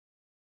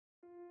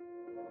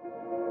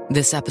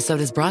This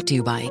episode is brought to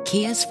you by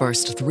Kia's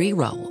first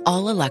three-row,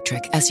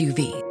 all-electric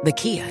SUV, the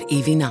Kia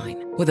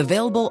EV9, with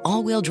available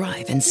all-wheel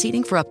drive and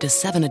seating for up to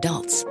 7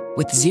 adults.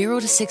 With 0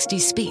 to 60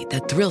 speed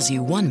that thrills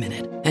you 1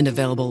 minute and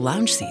available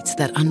lounge seats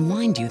that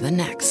unwind you the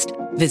next.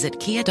 Visit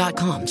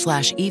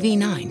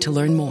kia.com/EV9 to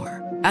learn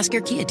more. Ask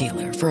your Kia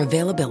dealer for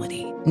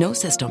availability. No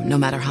system, no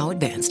matter how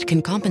advanced,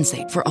 can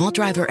compensate for all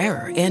driver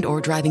error and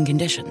or driving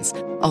conditions.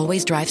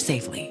 Always drive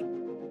safely.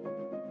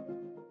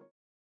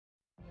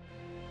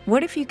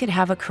 What if you could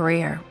have a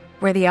career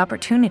where the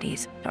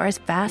opportunities are as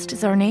vast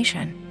as our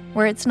nation,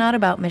 where it's not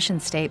about mission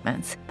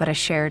statements, but a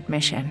shared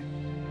mission?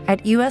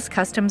 At U.S.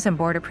 Customs and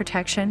Border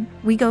Protection,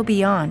 we go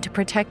beyond to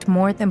protect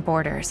more than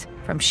borders.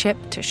 From ship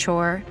to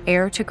shore,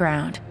 air to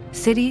ground,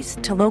 cities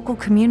to local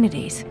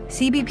communities,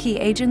 CBP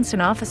agents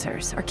and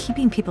officers are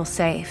keeping people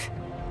safe.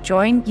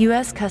 Join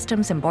U.S.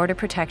 Customs and Border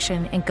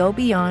Protection and go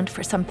beyond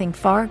for something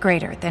far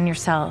greater than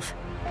yourself.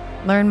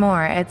 Learn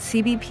more at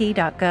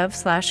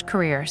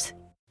cbp.gov/careers.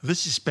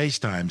 This is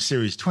Spacetime,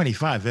 Series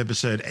 25,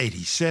 Episode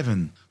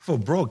 87, for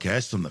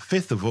broadcast on the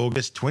 5th of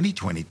August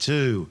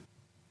 2022.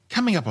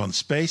 Coming up on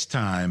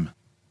Spacetime,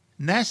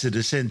 NASA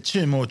to send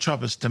 2 more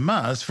choppers to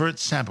Mars for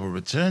its sample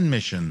return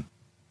mission.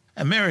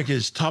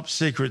 America's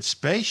top-secret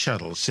space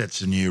shuttle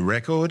sets a new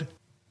record.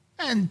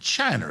 And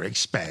China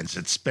expands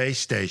its space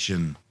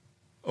station.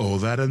 All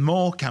that and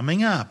more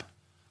coming up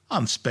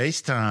on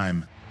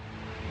Spacetime.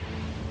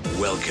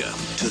 Welcome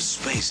to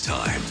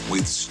Spacetime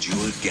with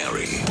Stuart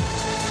Gary.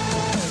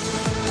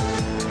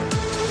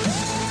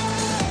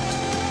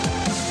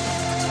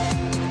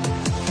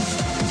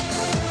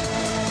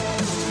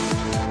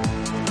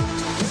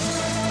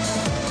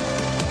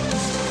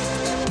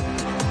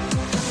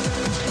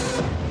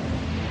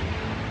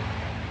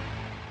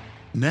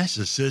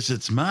 NASA says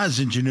its Mars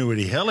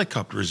Ingenuity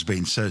helicopter has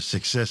been so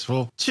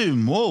successful, 2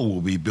 more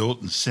will be built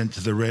and sent to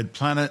the Red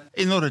Planet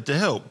in order to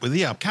help with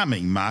the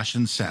upcoming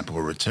Martian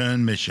sample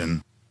return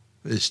mission.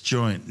 This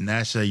joint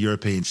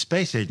NASA-European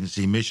Space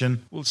Agency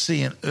mission will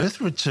see an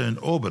Earth return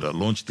orbiter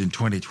launched in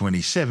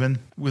 2027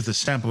 with a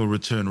sample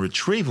return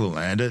retrieval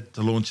lander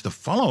to launch the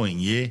following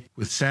year,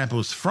 with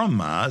samples from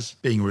Mars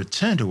being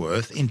returned to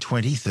Earth in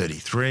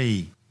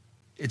 2033.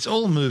 It's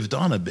all moved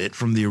on a bit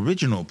from the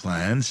original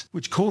plans,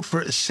 which called for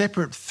a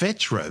separate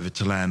fetch rover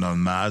to land on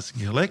Mars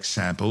and collect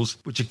samples,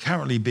 which are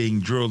currently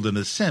being drilled and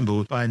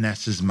assembled by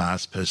NASA's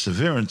Mars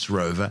Perseverance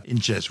rover in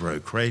Jezero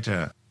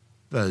Crater.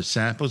 Those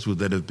samples would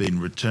then have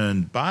been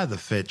returned by the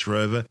fetch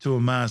rover to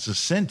a Mars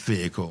ascent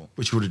vehicle,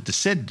 which would have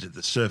descended to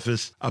the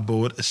surface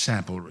aboard a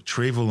sample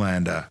retrieval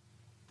lander.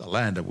 The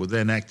lander would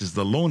then act as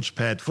the launch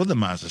pad for the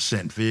Mars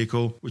ascent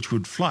vehicle, which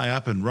would fly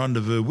up and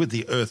rendezvous with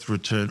the Earth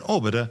return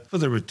orbiter for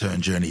the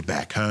return journey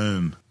back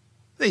home.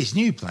 These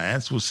new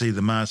plans will see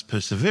the Mars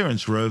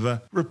Perseverance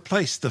rover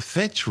replace the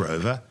fetch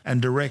rover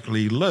and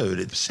directly load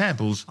its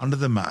samples onto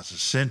the Mars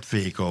ascent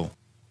vehicle.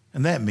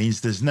 And that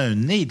means there's no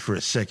need for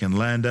a second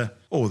lander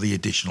or the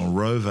additional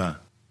rover.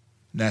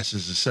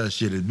 NASA's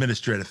Associate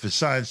Administrator for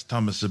Science,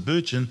 Thomas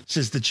Abuchan,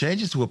 says the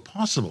changes were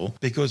possible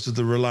because of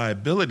the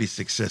reliability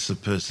success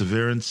of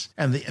Perseverance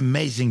and the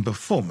amazing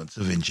performance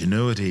of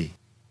Ingenuity.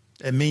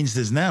 It means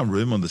there's now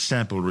room on the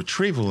sample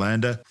retrieval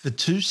lander for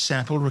 2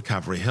 sample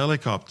recovery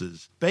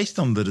helicopters, based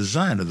on the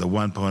design of the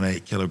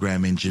 1.8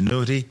 kilogram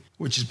Ingenuity,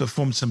 which has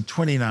performed some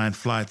 29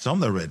 flights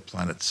on the Red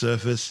Planet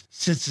surface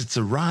since its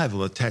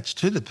arrival attached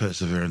to the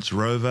Perseverance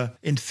rover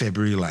in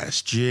February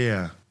last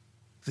year.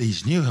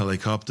 These new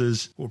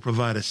helicopters will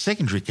provide a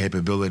secondary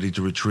capability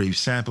to retrieve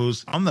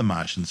samples on the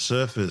Martian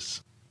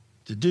surface.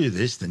 To do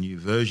this, the new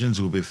versions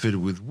will be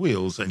fitted with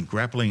wheels and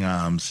grappling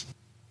arms.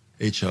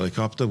 Each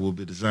helicopter will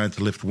be designed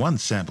to lift 1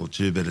 sample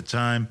tube at a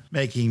time,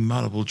 making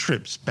multiple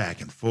trips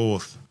back and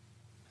forth.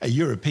 A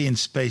European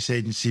Space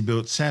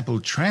Agency-built sample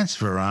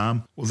transfer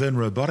arm will then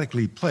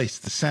robotically place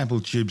the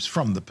sample tubes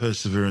from the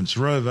Perseverance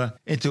rover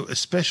into a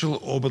special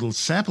orbital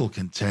sample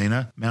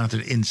container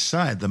mounted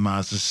inside the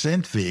Mars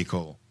Ascent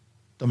vehicle.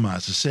 The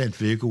Mars Ascent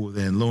vehicle will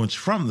then launch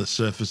from the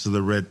surface of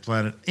the Red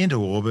Planet into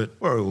orbit,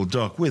 where it will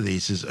dock with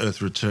ESA's Earth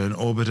return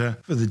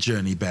orbiter for the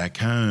journey back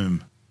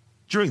home.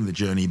 During the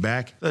journey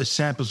back, those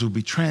samples will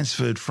be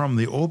transferred from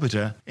the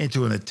orbiter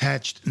into an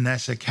attached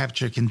NASA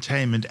capture,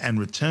 containment and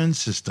return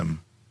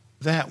system.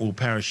 That will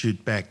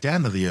parachute back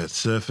down to the Earth's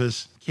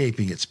surface,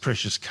 keeping its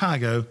precious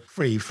cargo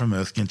free from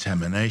Earth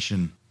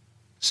contamination.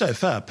 So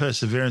far,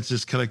 Perseverance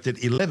has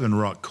collected 11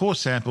 rock core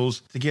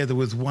samples together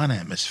with 1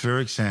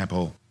 atmospheric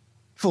sample.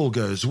 If all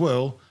goes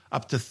well,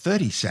 up to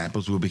 30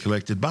 samples will be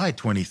collected by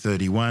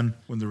 2031,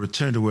 when the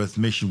Return to Earth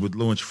mission would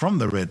launch from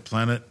the Red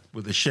Planet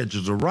with a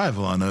scheduled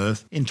arrival on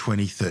Earth in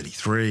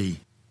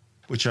 2033,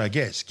 which I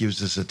guess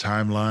gives us a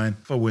timeline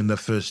for when the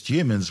first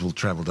humans will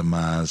travel to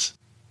Mars.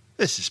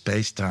 This is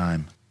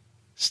Spacetime.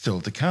 Still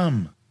to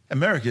come,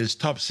 America's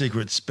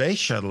top-secret space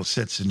shuttle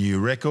sets a new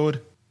record,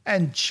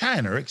 and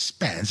China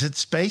expands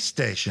its space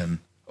station.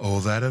 All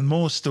that and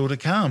more still to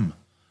come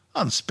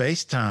on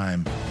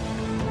Spacetime.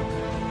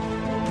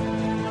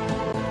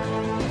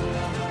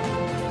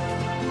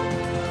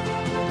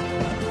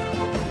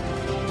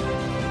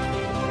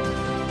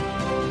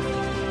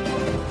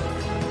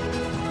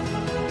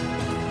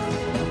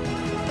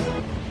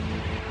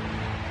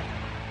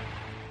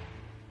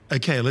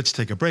 Okay, let's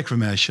take a break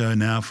from our show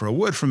now for a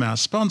word from our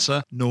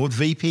sponsor,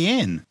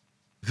 NordVPN.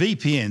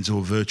 VPNs,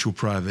 or virtual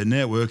private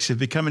networks, have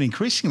become an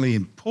increasingly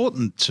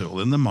important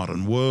tool in the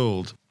modern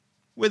world.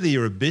 Whether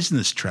you're a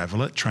business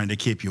traveller trying to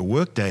keep your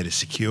work data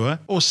secure,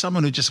 or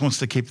someone who just wants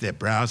to keep their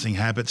browsing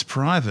habits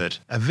private,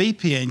 a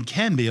VPN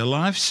can be a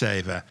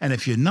lifesaver, and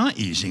if you're not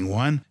using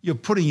one, you're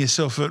putting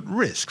yourself at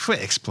risk for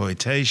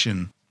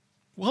exploitation.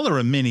 While there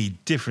are many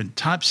different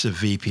types of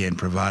VPN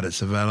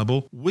providers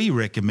available, we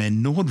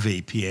recommend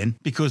NordVPN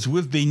because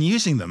we've been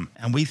using them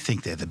and we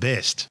think they're the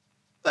best.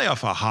 They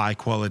offer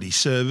high-quality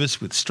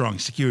service with strong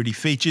security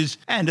features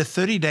and a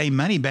 30-day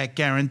money-back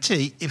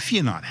guarantee if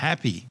you're not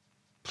happy.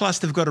 Plus,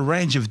 they've got a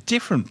range of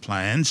different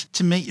plans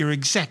to meet your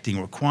exacting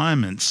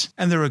requirements,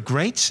 and there are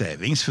great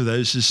savings for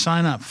those who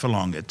sign up for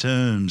longer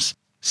terms.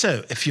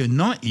 So, if you're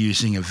not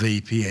using a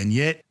VPN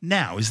yet,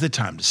 now is the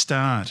time to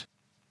start.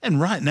 And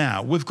right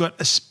now, we've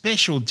got a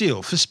special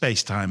deal for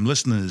Spacetime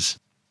listeners.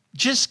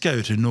 Just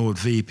go to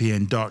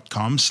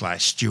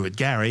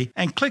nordvpn.com/StuartGary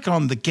and click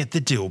on the Get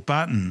the Deal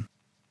button.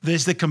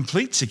 There's the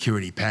complete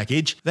security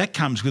package that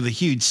comes with a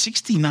huge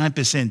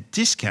 69%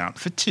 discount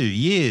for 2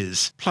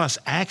 years, plus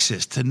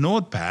access to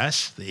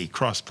NordPass, the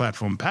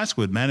cross-platform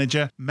password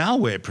manager,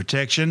 malware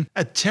protection,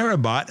 a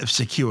terabyte of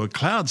secure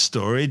cloud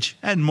storage,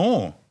 and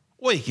more.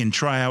 Or you can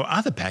try our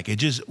other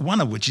packages,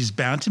 one of which is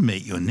bound to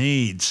meet your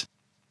needs.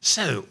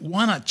 So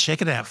why not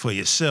check it out for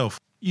yourself?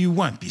 You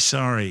won't be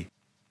sorry.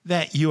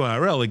 That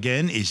URL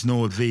again is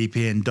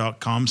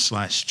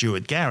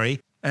nordvpn.com/StuartGary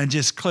and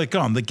just click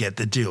on the Get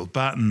the Deal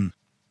button.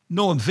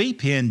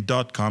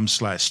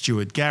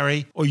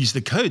 nordvpn.com/StuartGary or use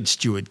the code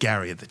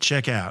StuartGary at the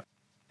checkout.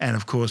 And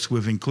of course,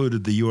 we've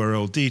included the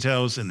URL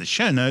details in the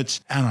show notes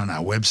and on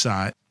our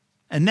website.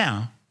 And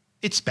now,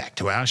 it's back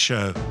to our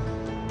show.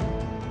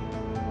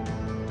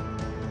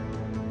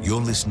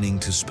 You're listening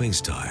to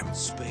Spacetime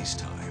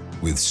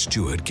with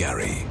Stuart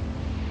Gary.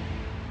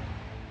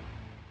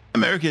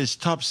 America's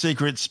top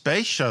secret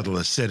space shuttle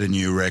has set a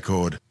new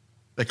record.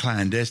 The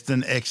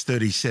clandestine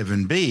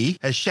X-37B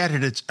has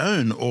shattered its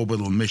own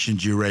orbital mission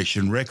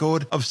duration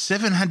record of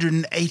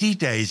 780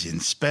 days in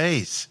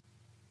space.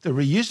 The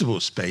reusable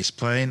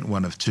spaceplane,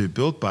 one of two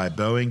built by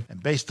Boeing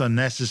and based on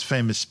NASA's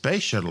famous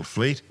space shuttle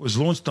fleet, was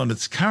launched on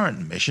its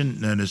current mission,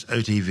 known as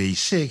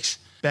OTV-6,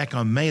 back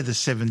on May the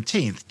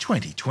 17th,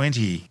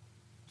 2020.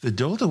 The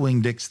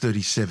Delta-winged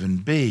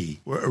X-37B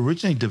were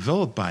originally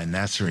developed by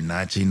NASA in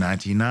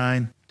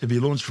 1999 to be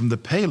launched from the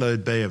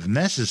payload bay of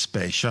NASA's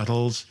space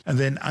shuttles and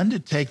then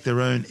undertake their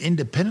own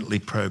independently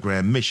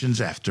programmed missions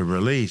after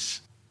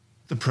release.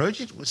 The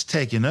project was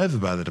taken over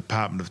by the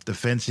Department of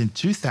Defense in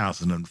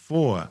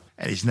 2004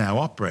 and is now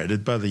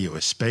operated by the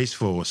US Space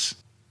Force.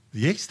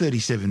 The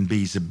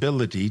X-37B's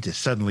ability to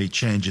suddenly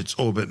change its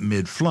orbit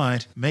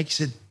mid-flight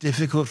makes it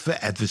difficult for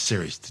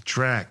adversaries to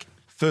track,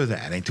 further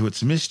adding to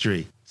its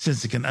mystery,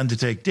 since it can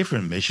undertake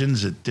different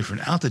missions at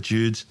different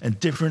altitudes and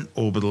different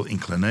orbital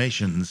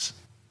inclinations.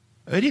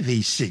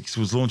 OTV-6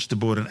 was launched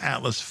aboard an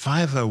Atlas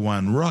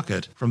 501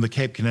 rocket from the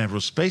Cape Canaveral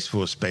Space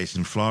Force base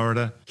in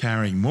Florida,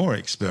 carrying more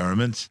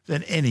experiments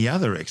than any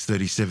other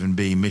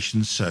X-37B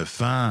mission so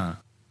far.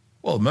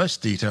 While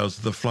most details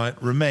of the flight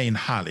remain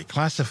highly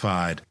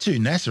classified, 2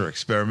 NASA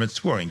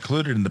experiments were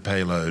included in the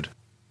payload.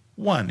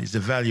 One is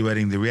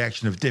evaluating the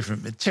reaction of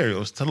different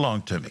materials to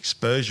long-term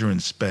exposure in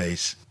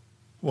space,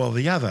 while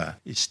the other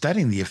is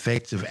studying the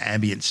effects of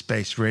ambient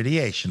space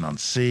radiation on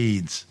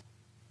seeds.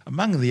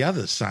 Among the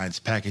other science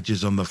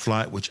packages on the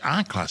flight which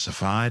aren't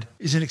classified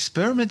is an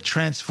experiment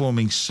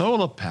transforming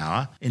solar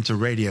power into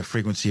radio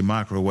frequency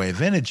microwave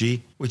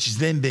energy, which is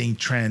then being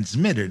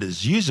transmitted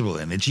as usable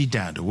energy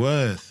down to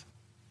Earth.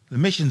 The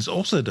missions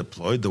also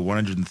deployed the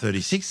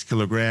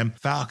 136-kilogram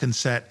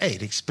Falcon-Sat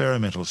 8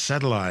 experimental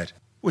satellite,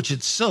 which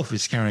itself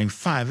is carrying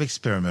 5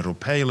 experimental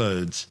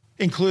payloads,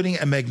 including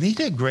a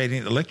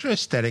magnetogradient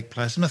electrostatic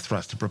plasma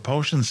thruster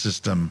propulsion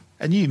system,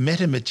 a new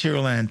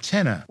metamaterial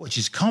antenna, which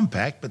is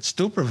compact but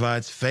still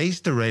provides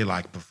phased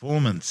array-like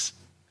performance,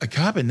 a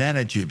carbon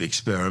nanotube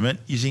experiment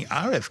using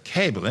RF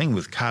cabling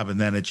with carbon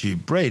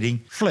nanotube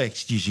braiding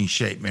flexed using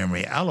shape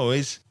memory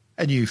alloys,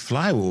 a new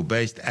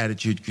flywheel-based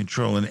attitude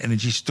control and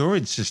energy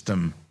storage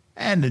system,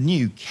 and a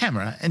new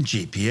camera and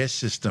GPS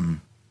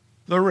system.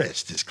 The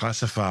rest is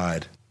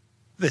classified.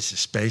 This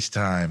is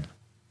Spacetime.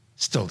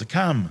 Still to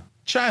come,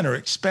 China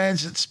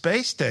expands its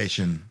space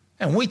station,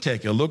 and we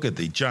take a look at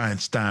the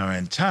giant star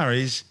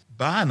Antares,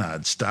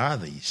 Barnard Star,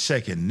 the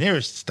second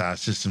nearest star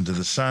system to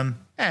the Sun,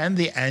 and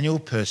the annual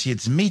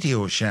Perseids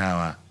meteor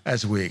shower,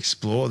 as we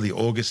explore the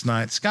August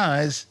night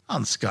skies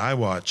on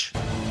Skywatch.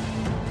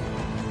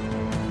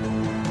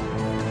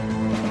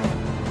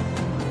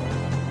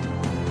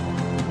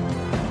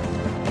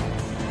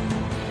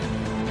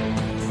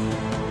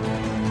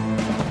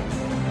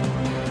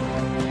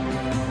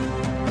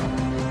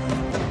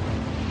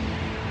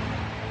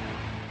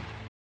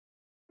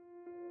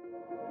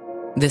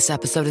 This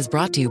episode is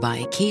brought to you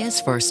by Kia's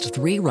first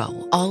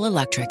 3-row,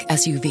 all-electric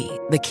SUV,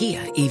 the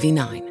Kia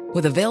EV9.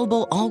 With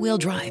available all-wheel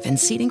drive and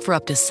seating for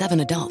up to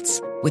 7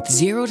 adults. with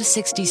 0 to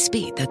 60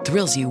 speed that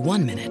thrills you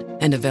 1 minute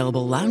and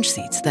available lounge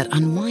seats that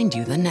unwind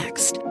you the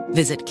next.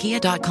 Visit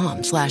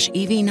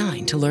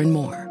kia.com/EV9 to learn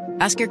more.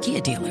 Ask your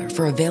Kia dealer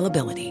for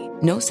availability.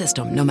 No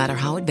system, no matter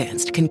how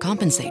advanced, can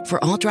compensate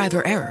for all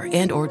driver error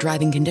and or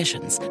driving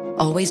conditions.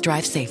 Always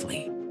drive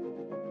safely.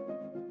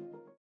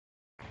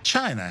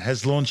 China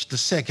has launched the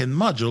second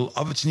module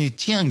of its new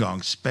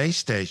Tiangong space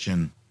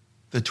station.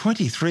 The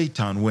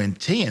 23-ton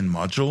Wentian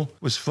module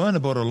was flown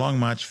aboard a Long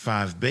March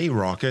 5B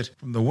rocket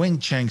from the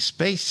Wenchang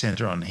Space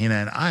Center on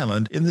Hainan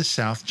Island in the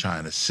South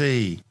China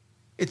Sea.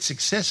 It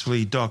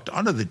successfully docked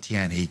onto the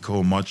Tianhe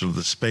core module of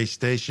the space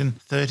station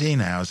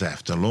 13 hours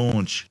after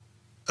launch.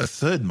 A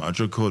third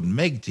module called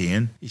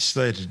Megtian is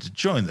slated to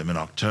join them in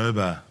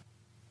October.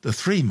 The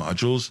three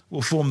modules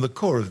will form the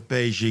core of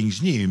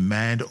Beijing's new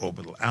manned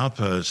orbital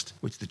outpost,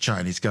 which the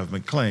Chinese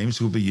government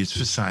claims will be used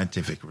for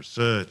scientific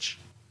research.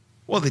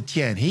 While the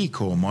Tianhe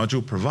core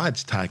module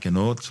provides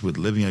taikonauts with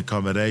living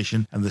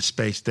accommodation and the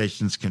space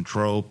station's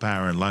control,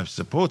 power and life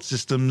support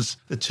systems,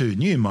 the two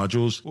new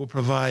modules will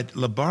provide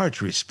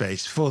laboratory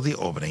space for the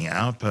orbiting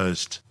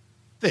outpost.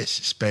 This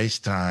is Space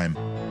Time.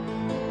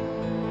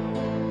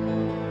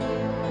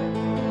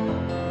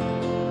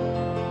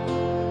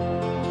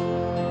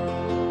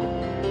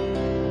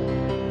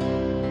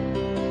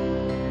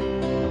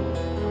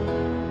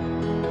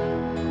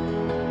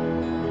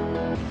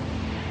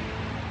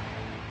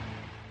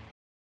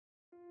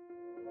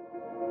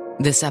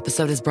 This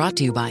episode is brought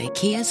to you by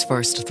Kia's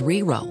first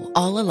three-row,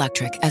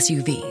 all-electric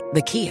SUV,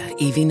 the Kia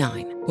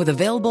EV9, with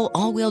available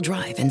all-wheel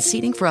drive and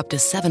seating for up to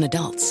 7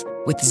 adults,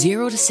 with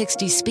 0 to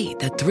 60 speed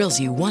that thrills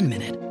you 1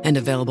 minute and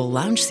available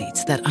lounge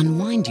seats that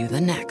unwind you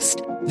the next.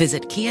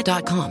 Visit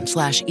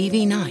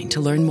kia.com/EV9 to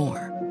learn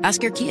more.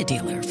 Ask your Kia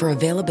dealer for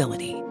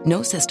availability.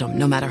 No system,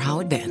 no matter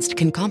how advanced,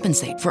 can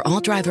compensate for all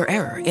driver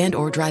error and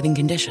or driving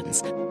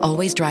conditions.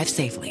 Always drive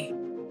safely.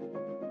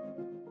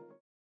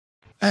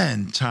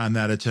 And time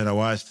now to turn our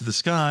eyes to the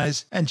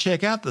skies and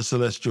check out the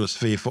celestial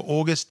sphere for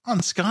August on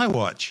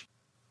Skywatch.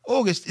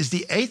 August is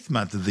the 8th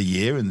month of the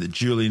year in the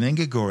Julian and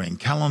Gregorian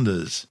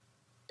calendars.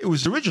 It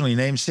was originally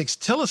named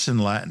Sextilis in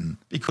Latin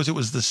because it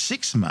was the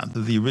 6th month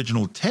of the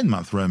original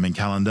 10-month Roman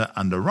calendar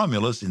under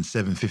Romulus in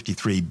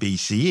 753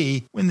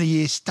 BCE when the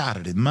year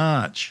started in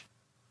March.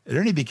 It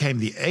only became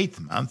the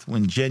 8th month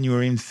when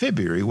January and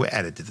February were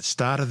added to the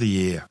start of the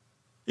year.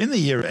 In the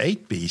year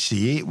 8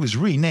 BCE, it was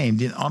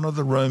renamed in honor of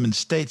the Roman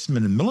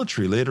statesman and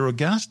military leader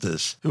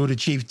Augustus, who had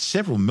achieved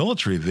several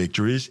military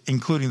victories,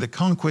 including the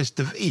conquest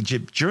of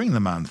Egypt during the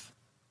month.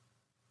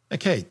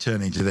 Okay,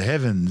 turning to the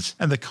heavens,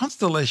 and the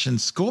constellation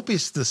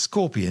Scorpius the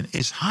Scorpion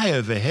is high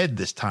overhead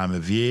this time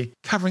of year,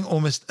 covering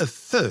almost a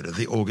third of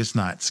the August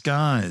night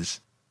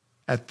skies.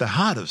 At the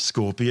heart of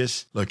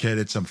Scorpius,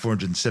 located some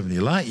 470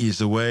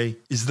 light-years away,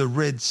 is the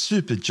red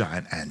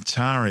supergiant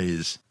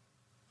Antares.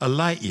 A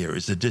light year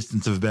is a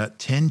distance of about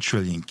 10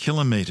 trillion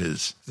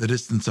kilometres, the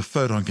distance a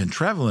photon can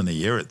travel in a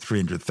year at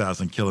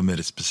 300,000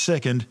 kilometres per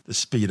second, the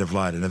speed of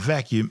light in a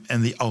vacuum,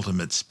 and the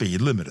ultimate speed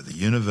limit of the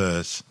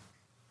universe.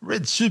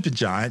 Red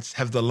supergiants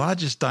have the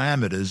largest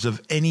diameters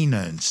of any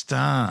known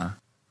star.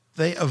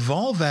 They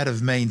evolve out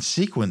of main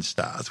sequence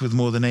stars with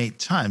more than 8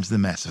 times the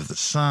mass of the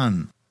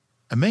Sun.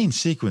 A main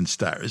sequence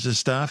star is a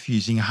star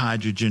fusing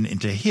hydrogen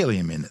into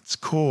helium in its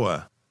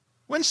core.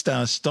 When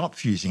stars stop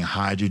fusing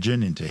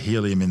hydrogen into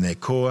helium in their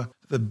core,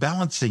 the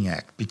balancing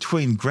act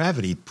between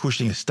gravity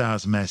pushing a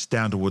star's mass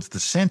down towards the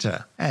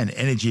centre and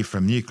energy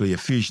from nuclear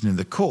fusion in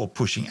the core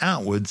pushing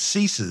outwards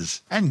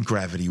ceases, and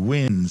gravity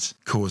wins,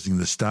 causing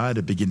the star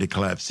to begin to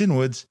collapse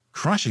inwards,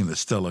 crushing the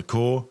stellar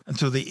core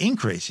until the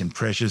increase in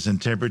pressures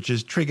and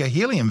temperatures trigger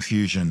helium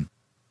fusion.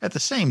 At the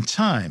same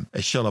time,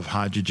 a shell of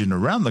hydrogen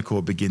around the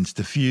core begins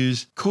to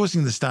fuse,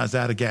 causing the star's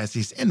outer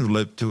gaseous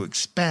envelope to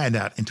expand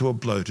out into a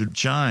bloated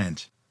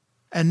giant.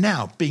 And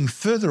now, being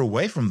further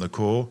away from the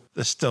core,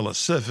 the stellar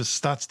surface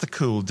starts to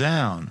cool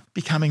down,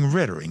 becoming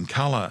redder in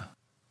colour.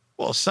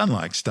 While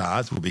Sun-like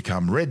stars will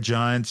become red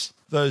giants,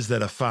 those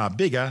that are far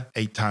bigger,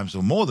 8 times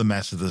or more the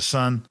mass of the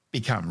Sun,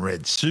 become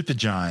red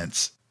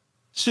supergiants.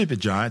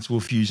 Supergiants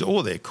will fuse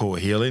all their core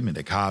helium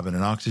into carbon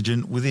and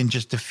oxygen within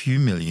just a few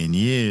million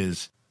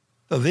years.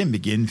 They'll then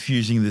begin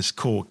fusing this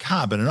core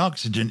carbon and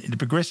oxygen into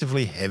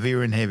progressively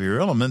heavier and heavier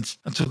elements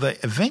until they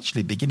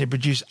eventually begin to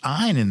produce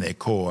iron in their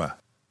core.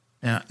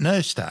 Now, no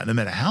star, no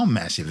matter how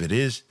massive it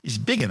is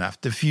big enough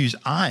to fuse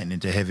iron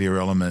into heavier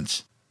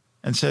elements.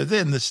 And so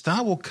then the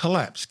star will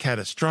collapse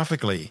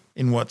catastrophically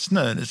in what's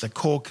known as a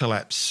core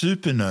collapse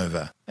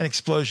supernova, an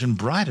explosion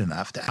bright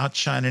enough to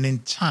outshine an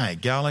entire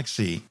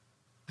galaxy.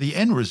 The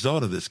end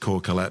result of this core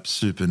collapse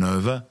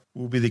supernova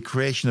will be the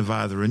creation of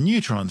either a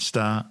neutron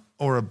star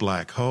or a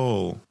black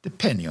hole,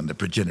 depending on the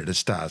progenitor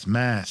star's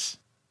mass.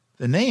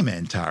 The name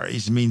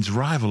Antares means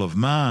rival of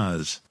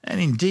Mars, and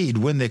indeed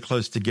when they're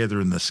close together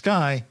in the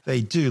sky,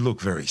 they do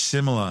look very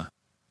similar.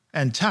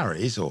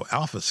 Antares, or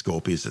Alpha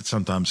Scorpii as it's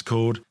sometimes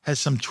called, has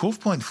some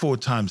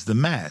 12.4 times the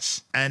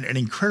mass and an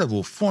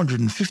incredible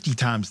 450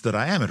 times the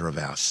diameter of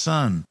our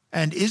Sun,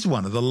 and is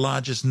one of the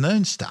largest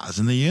known stars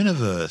in the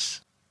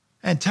universe.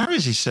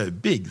 Antares is so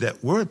big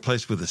that were it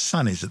placed where the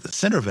Sun is at the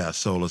centre of our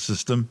solar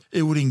system,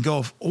 it would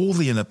engulf all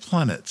the inner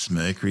planets,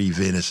 Mercury,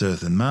 Venus,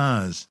 Earth and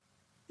Mars.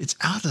 Its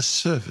outer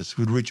surface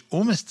would reach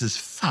almost as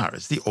far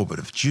as the orbit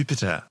of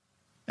Jupiter.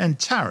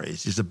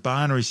 Antares is a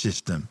binary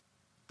system.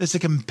 There's a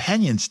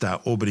companion star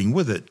orbiting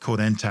with it called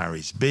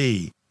Antares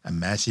B, a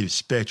massive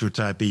spectral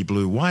type B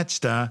blue-white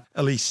star,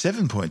 at least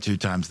 7.2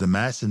 times the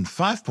mass and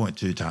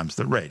 5.2 times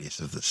the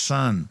radius of the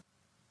Sun.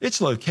 It's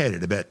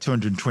located about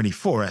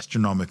 224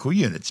 astronomical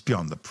units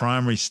beyond the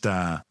primary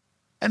star.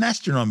 An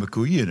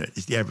astronomical unit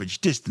is the average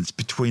distance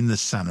between the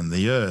Sun and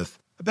the Earth,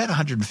 about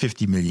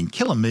 150 million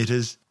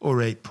kilometres or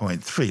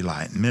 8.3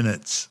 light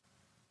minutes.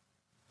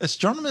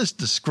 Astronomers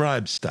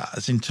describe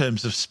stars in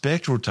terms of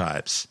spectral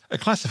types, a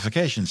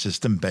classification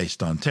system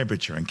based on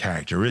temperature and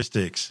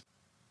characteristics.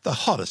 The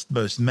hottest,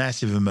 most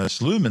massive and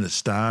most luminous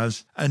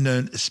stars are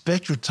known as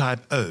spectral type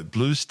O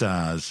blue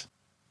stars.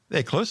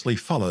 They're closely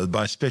followed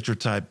by spectral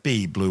type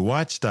B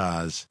blue-white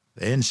stars,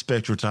 then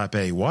spectral type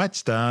A white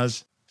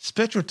stars,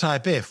 spectral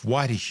type F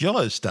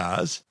whitish-yellow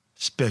stars,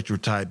 spectral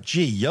type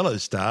G yellow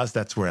stars,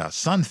 that's where our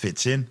Sun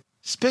fits in,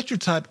 spectral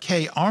type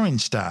K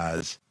orange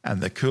stars, and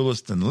the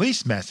coolest and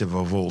least massive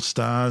of all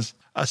stars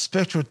are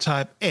spectral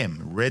type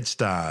M red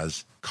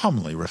stars,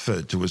 commonly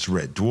referred to as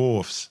red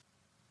dwarfs.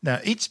 Now,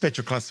 each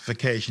spectral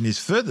classification is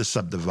further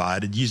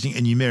subdivided using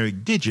a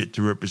numeric digit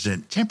to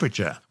represent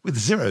temperature, with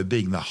 0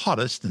 being the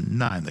hottest and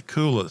 9 the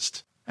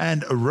coolest,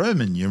 and a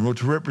Roman numeral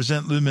to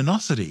represent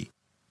luminosity.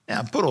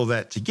 Now, put all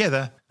that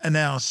together, and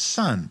our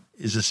Sun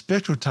is a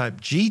spectral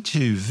type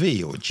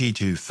G2V or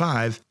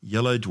G25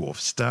 yellow dwarf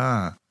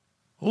star.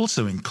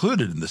 Also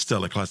included in the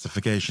stellar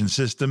classification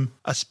system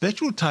are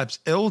spectral types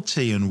LT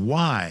and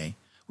Y,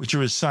 which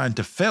are assigned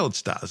to failed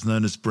stars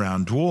known as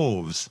brown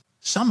dwarfs,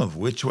 some of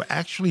which were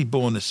actually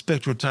born as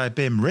spectral type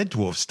M red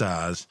dwarf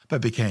stars,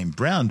 but became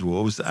brown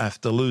dwarfs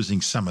after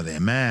losing some of their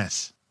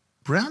mass.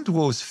 Brown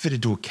dwarfs fit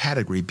into a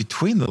category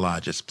between the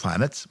largest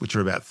planets, which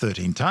are about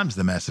 13 times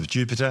the mass of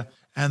Jupiter,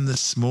 and the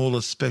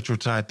smallest spectral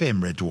type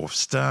M red dwarf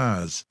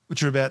stars,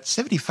 which are about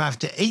 75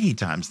 to 80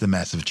 times the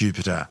mass of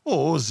Jupiter,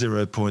 or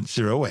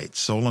 0.08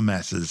 solar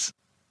masses.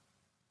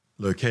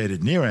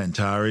 Located near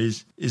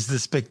Antares is the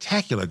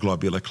spectacular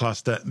globular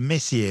cluster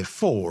Messier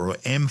 4, or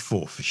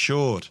M4 for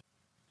short.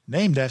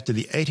 Named after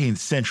the 18th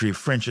century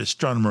French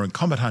astronomer and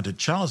comet hunter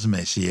Charles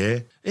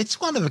Messier, it's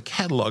one of a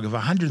catalogue of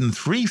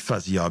 103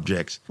 fuzzy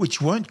objects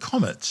which weren't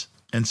comets,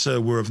 and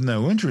so were of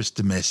no interest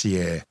to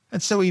Messier,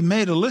 and so he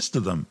made a list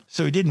of them,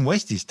 so he didn't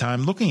waste his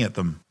time looking at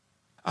them.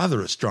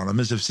 Other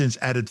astronomers have since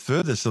added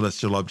further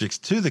celestial objects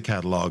to the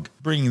catalogue,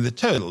 bringing the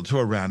total to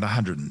around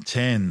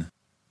 110.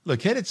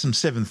 Located some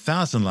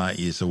 7,000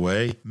 light-years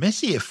away,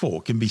 Messier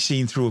 4 can be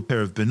seen through a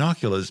pair of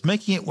binoculars,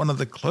 making it one of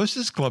the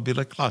closest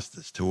globular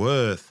clusters to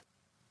Earth.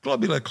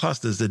 Globular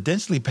clusters are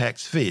densely packed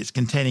spheres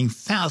containing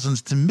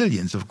thousands to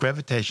millions of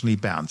gravitationally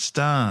bound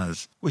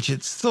stars, which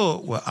it's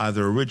thought were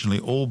either originally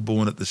all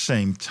born at the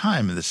same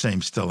time in the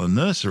same stellar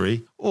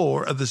nursery,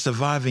 or are the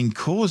surviving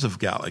cores of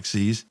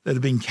galaxies that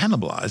have been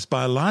cannibalized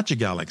by larger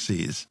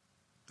galaxies.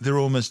 They're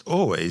almost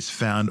always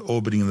found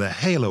orbiting the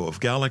halo of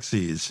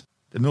galaxies.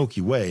 The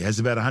Milky Way has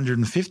about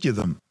 150 of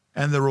them,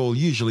 and they're all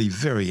usually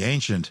very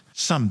ancient,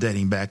 some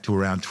dating back to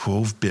around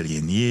 12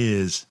 billion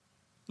years.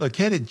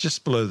 Located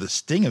just below the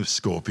sting of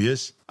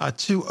Scorpius are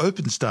two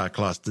open star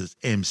clusters,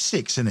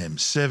 M6 and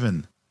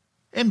M7.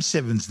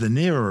 M7's the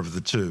nearer of the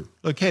two,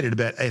 located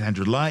about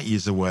 800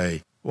 light-years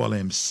away, while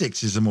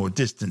M6 is a more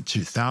distant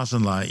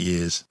 2,000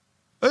 light-years.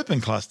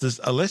 Open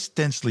clusters are less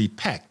densely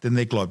packed than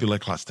their globular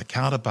cluster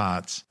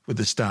counterparts, with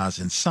the stars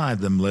inside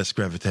them less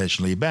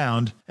gravitationally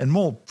bound and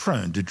more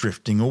prone to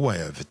drifting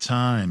away over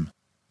time.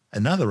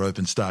 Another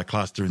open star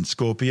cluster in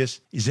Scorpius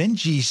is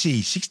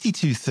NGC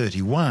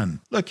 6231,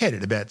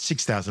 located about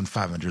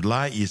 6,500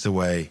 light-years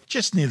away,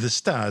 just near the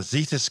star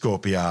Zeta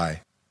Scorpii.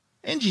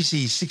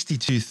 NGC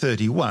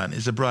 6231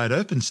 is a bright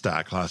open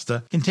star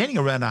cluster containing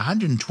around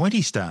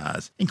 120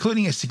 stars,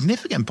 including a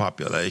significant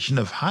population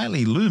of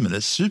highly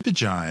luminous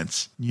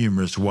supergiants,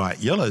 numerous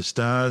white-yellow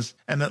stars,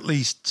 and at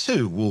least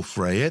 2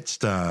 Wolf-Rayet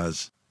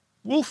stars.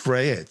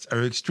 Wolf-Rayets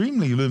are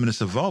extremely luminous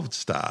evolved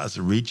stars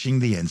reaching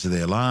the ends of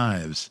their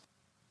lives.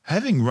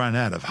 Having run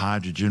out of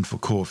hydrogen for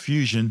core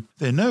fusion,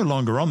 they're no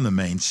longer on the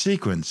main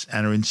sequence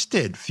and are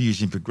instead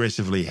fusing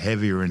progressively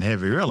heavier and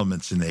heavier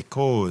elements in their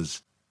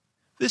cores.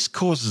 This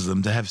causes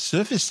them to have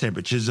surface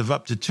temperatures of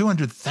up to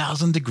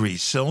 200,000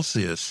 degrees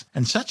Celsius,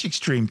 and such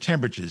extreme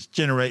temperatures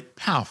generate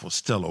powerful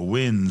stellar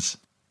winds.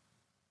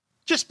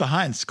 Just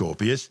behind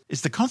Scorpius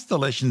is the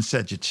constellation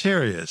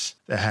Sagittarius,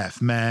 the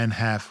half-man,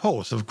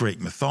 half-horse of Greek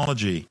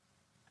mythology.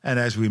 And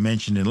as we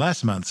mentioned in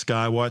last month's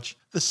Skywatch,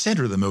 the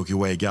centre of the Milky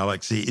Way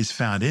galaxy is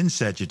found in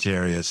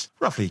Sagittarius,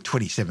 roughly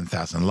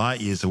 27,000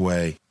 light-years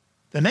away.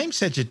 The name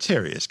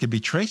Sagittarius can be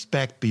traced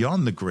back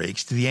beyond the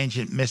Greeks to the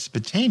ancient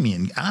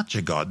Mesopotamian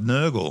archer god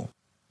Nergal.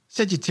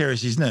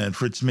 Sagittarius is known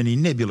for its many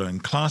nebulae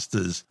and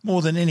clusters,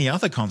 more than any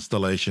other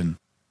constellation.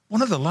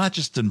 One of the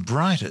largest and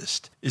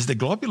brightest is the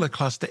globular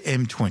cluster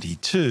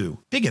M22,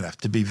 big enough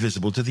to be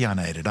visible to the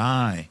unaided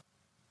eye.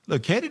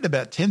 Located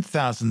about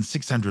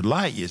 10,600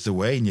 light-years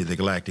away near the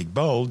galactic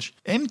bulge,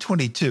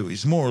 M22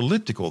 is more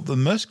elliptical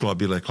than most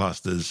globular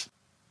clusters.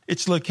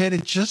 It's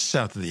located just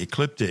south of the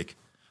ecliptic,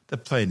 the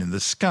plane in the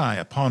sky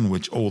upon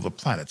which all the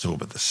planets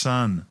orbit the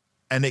Sun,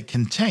 and it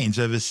contains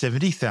over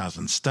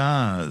 70,000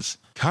 stars,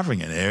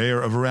 covering an area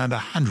of around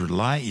 100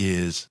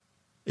 light-years.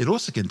 It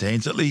also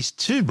contains at least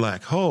 2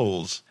 black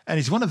holes, and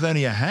is one of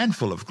only a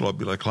handful of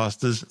globular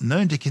clusters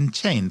known to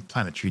contain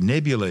planetary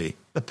nebulae,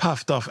 the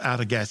puffed-off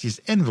outer gaseous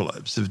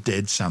envelopes of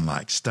dead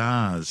Sun-like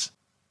stars.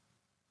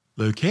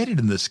 Located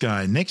in the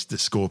sky next to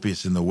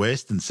Scorpius in the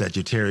west and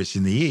Sagittarius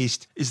in the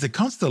east is the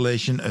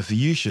constellation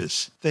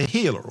Ophiuchus, the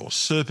healer or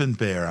serpent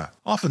bearer,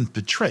 often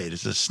portrayed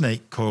as a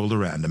snake coiled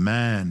around a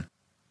man.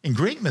 In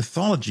Greek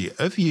mythology,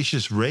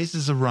 Ophiuchus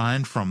raises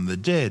Orion from the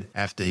dead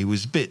after he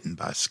was bitten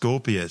by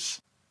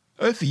Scorpius.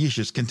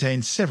 Ophiuchus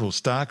contains several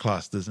star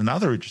clusters and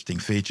other interesting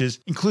features,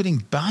 including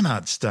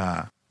Barnard's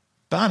star.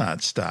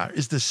 Barnard's star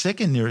is the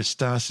second nearest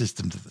star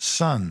system to the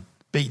Sun,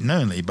 beaten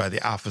only by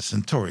the Alpha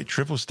Centauri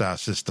triple star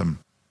system.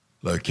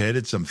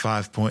 Located some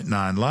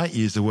 5.9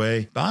 light-years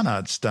away,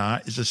 Barnard's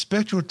star is a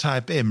spectral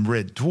type M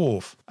red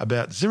dwarf,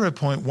 about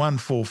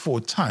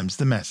 0.144 times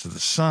the mass of the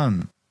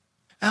Sun.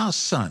 Our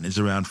Sun is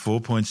around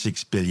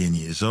 4.6 billion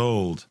years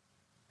old.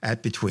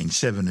 At between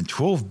 7 and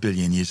 12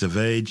 billion years of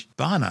age,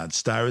 Barnard's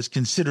star is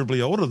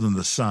considerably older than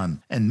the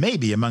Sun and may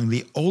be among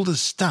the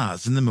oldest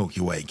stars in the Milky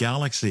Way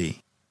galaxy.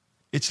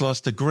 It's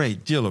lost a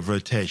great deal of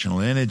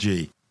rotational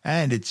energy,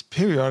 and its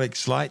periodic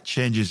slight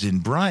changes in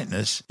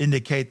brightness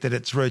indicate that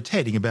it's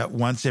rotating about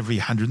once every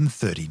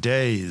 130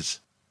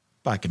 days.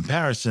 By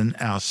comparison,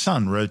 our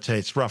Sun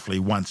rotates roughly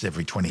once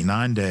every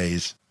 29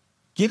 days.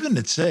 Given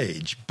its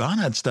age,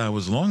 Barnard's star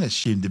was long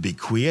assumed to be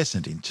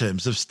quiescent in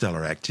terms of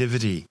stellar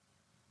activity.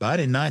 But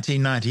in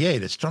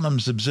 1998,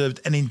 astronomers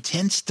observed an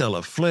intense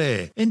stellar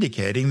flare,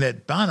 indicating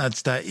that Barnard's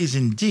star is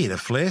indeed a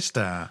flare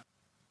star.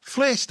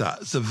 Flare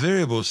stars are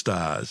variable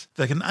stars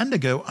that can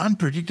undergo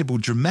unpredictable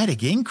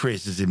dramatic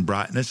increases in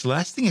brightness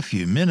lasting a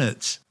few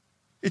minutes.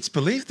 It's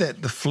believed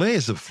that the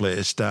flares of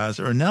flare stars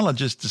are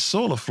analogous to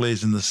solar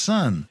flares in the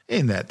Sun,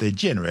 in that they're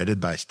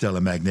generated by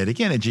stellar magnetic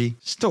energy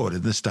stored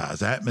in the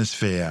star's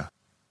atmosphere.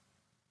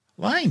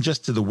 Lying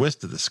just to the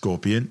west of the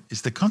Scorpion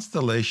is the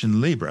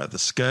constellation Libra, the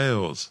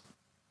Scales.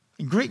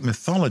 In Greek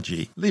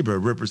mythology, Libra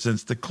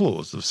represents the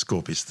claws of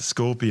Scorpius the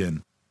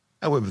Scorpion.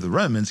 However, the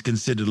Romans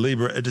considered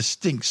Libra a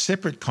distinct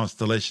separate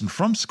constellation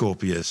from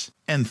Scorpius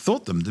and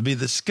thought them to be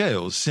the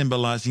scales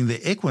symbolizing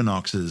the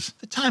equinoxes,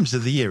 the times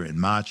of the year in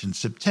March and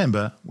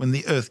September when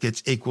the Earth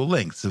gets equal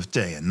lengths of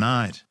day and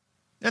night.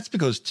 That's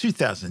because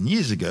 2,000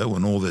 years ago,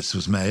 when all this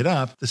was made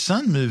up, the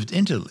Sun moved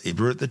into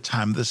Libra at the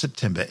time of the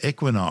September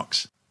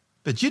equinox.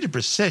 But due to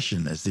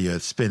precession, as the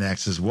Earth's spin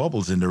axis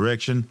wobbles in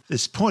direction,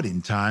 this point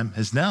in time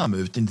has now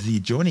moved into the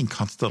adjoining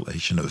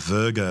constellation of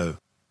Virgo.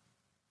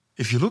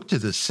 If you look to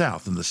the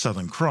south in the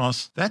Southern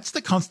Cross, that's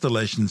the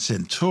constellation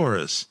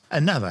Centaurus,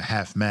 another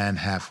half-man,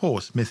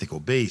 half-horse mythical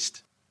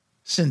beast.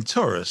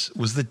 Centaurus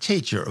was the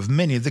teacher of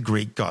many of the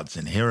Greek gods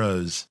and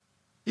heroes.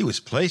 He was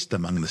placed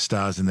among the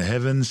stars in the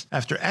heavens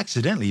after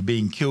accidentally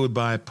being killed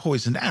by a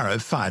poisoned arrow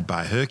fired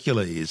by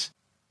Hercules.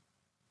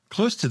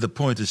 Close to the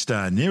pointer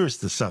star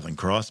nearest the Southern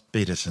Cross,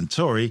 Beta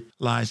Centauri,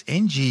 lies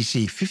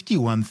NGC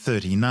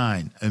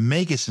 5139,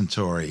 Omega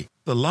Centauri,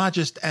 the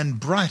largest and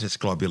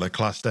brightest globular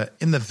cluster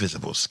in the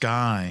visible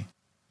sky.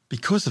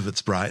 Because of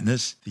its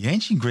brightness, the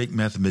ancient Greek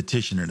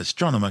mathematician and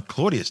astronomer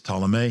Claudius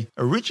Ptolemy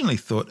originally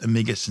thought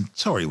Omega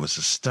Centauri was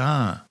a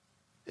star.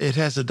 It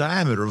has a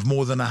diameter of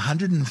more than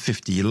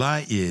 150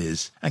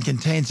 light-years and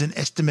contains an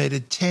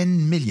estimated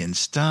 10 million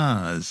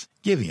stars,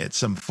 giving it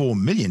some 4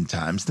 million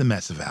times the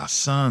mass of our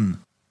Sun.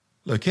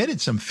 Located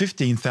some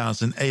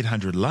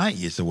 15,800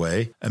 light-years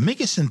away,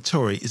 Omega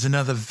Centauri is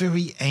another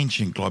very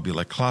ancient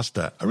globular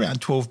cluster,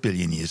 around 12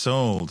 billion years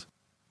old.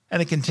 And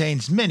it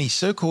contains many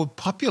so-called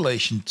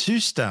population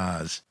 2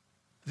 stars.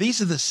 These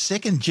are the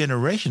second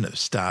generation of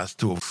stars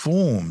to have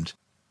formed,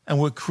 and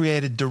were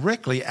created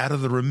directly out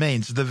of the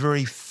remains of the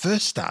very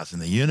first stars in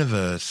the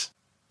universe.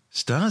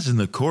 Stars in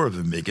the core of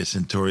Omega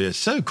Centauri are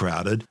so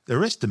crowded,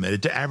 they're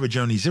estimated to average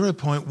only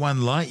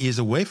 0.1 light-years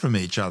away from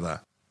each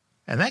other.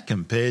 And that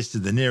compares to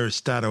the nearest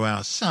star to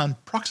our Sun,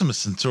 Proxima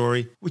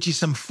Centauri, which is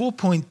some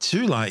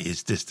 4.2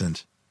 light-years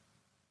distant.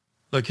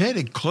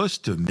 Located close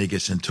to Omega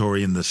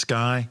Centauri in the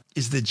sky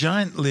is the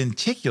giant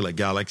lenticular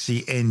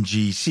galaxy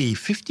NGC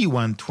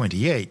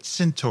 5128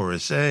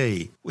 Centaurus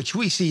A, which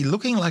we see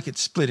looking like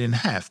it's split in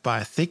half by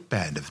a thick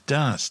band of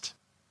dust.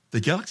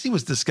 The galaxy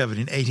was discovered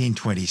in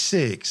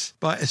 1826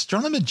 by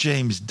astronomer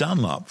James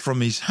Dunlop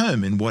from his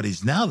home in what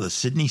is now the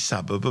Sydney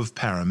suburb of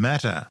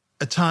Parramatta,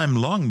 a time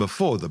long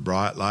before the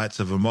bright lights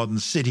of a modern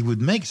city would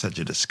make such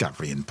a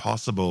discovery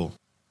impossible.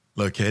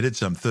 Located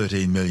some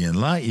 13 million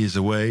light-years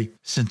away,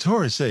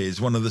 Centaurus A is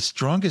one of the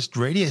strongest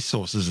radio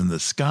sources in the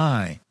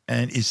sky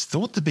and is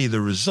thought to be the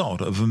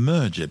result of a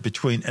merger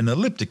between an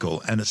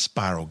elliptical and a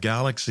spiral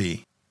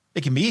galaxy.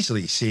 It can be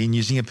easily seen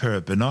using a pair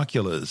of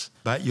binoculars,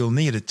 but you'll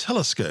need a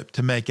telescope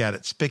to make out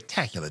its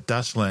spectacular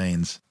dust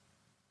lanes.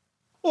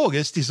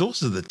 August is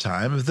also the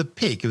time of the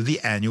peak of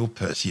the annual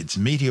Perseids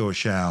meteor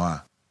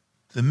shower.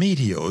 The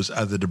meteors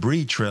are the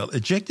debris trail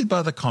ejected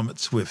by the comet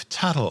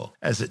Swift-Tuttle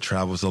as it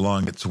travels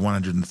along its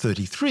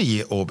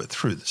 133-year orbit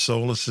through the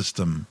solar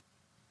system.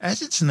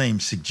 As its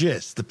name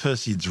suggests, the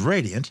Perseids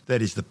radiant,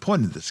 that is the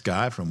point of the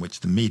sky from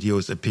which the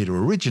meteors appear to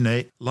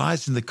originate,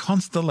 lies in the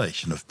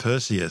constellation of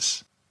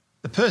Perseus.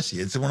 The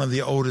Perseids are one of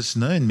the oldest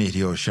known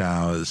meteor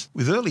showers,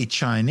 with early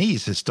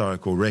Chinese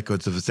historical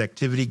records of its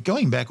activity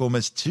going back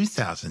almost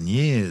 2,000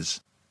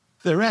 years.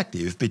 They're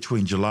active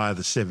between July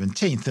the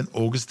 17th and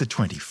August the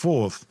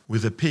 24th,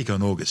 with a peak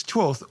on August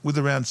 12th with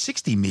around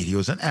 60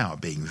 meteors an hour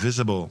being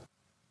visible.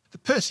 The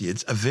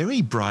Perseids are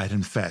very bright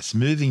and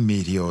fast-moving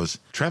meteors,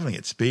 travelling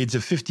at speeds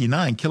of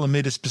 59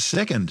 kilometres per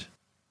second.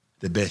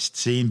 They're best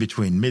seen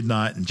between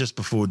midnight and just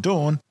before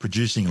dawn,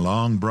 producing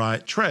long,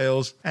 bright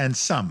trails and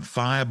some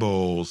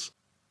fireballs.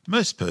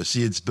 Most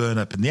Perseids burn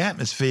up in the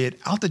atmosphere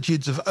at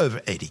altitudes of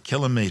over 80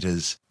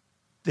 kilometres.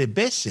 They're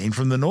best seen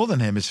from the Northern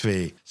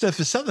Hemisphere, so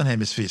for Southern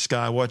Hemisphere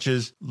sky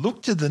watchers,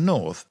 look to the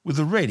north with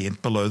the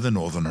radiant below the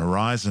northern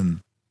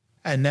horizon.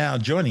 And now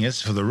joining us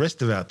for the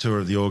rest of our tour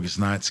of the August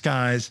night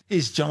skies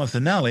is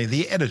Jonathan Nally,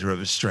 the editor of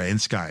Australian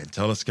Sky and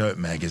Telescope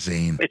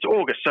magazine. It's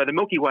August, so the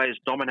Milky Way is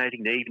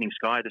dominating the evening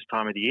sky this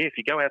time of the year. If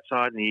you go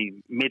outside in the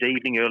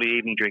mid-evening, early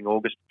evening during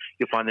August,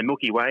 you'll find the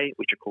Milky Way,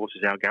 which of course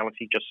is our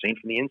galaxy just seen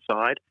from the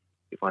inside.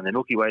 You'll find the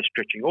Milky Way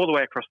stretching all the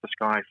way across the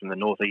sky from the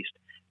northeast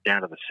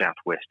down to the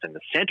southwest. And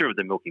the centre of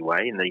the Milky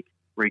Way, in the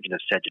region of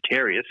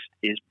Sagittarius,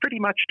 is pretty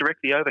much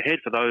directly overhead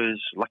for those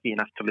lucky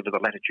enough to live at the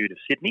latitude of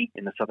Sydney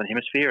in the southern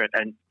hemisphere,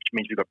 and which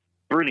means we've got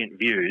brilliant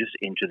views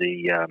into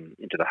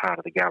the heart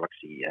of the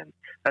galaxy. And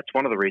that's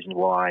one of the reasons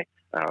why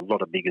a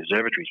lot of big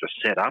observatories were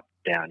set up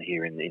down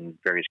here in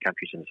various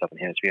countries in the southern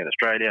hemisphere, in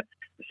Australia,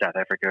 South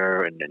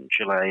Africa and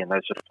Chile and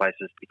those sort of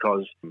places,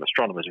 because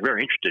astronomers are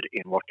very interested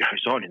in what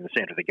goes on in the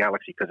centre of the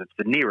galaxy because it's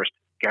the nearest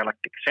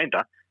galactic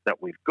centre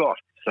that we've got.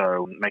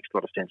 So it makes a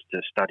lot of sense to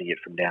study it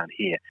from down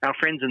here. Our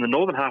friends in the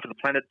northern half of the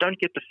planet don't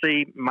get to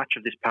see much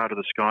of this part of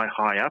the sky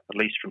high up, at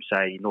least from,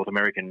 say, North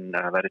American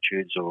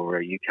latitudes or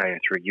UK or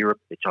through Europe.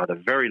 It's either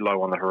very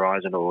low on the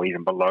horizon or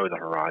even below the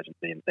horizon.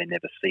 They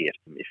never see it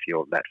if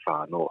you're that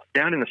far north.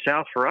 Down in the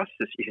south for us,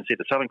 you can see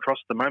the Southern Cross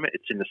at the moment.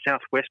 It's in the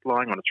southwest,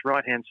 lying on its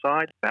right-hand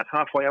side, about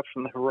halfway up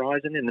from the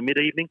horizon in the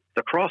mid-evening.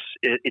 The cross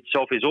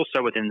itself is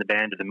also within the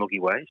band of the Milky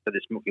Way, so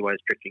this Milky Way is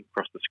stretching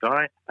across the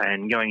sky.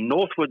 And going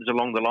northwards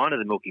along the line of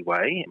the Milky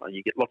Way,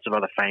 you get lots of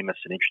other famous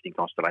and interesting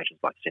constellations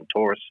like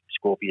Centaurus,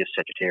 Scorpius,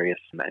 Sagittarius,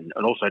 and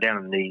also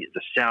down in the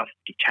south,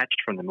 detached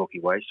from the Milky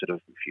Way, sort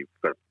of, if you've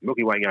got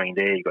Milky Way going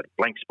there, you've got a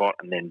blank spot,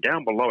 and then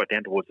down below it,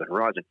 down towards the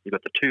horizon, you've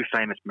got the two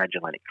famous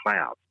Magellanic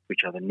Clouds, which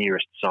are the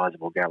nearest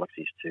sizable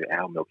galaxies to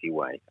our Milky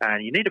Way.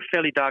 And you need a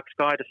fairly dark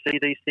sky to see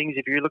these things.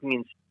 If you're looking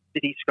in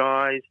city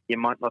skies, you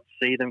might not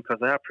see them because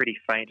they are pretty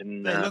faint.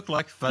 And they look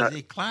like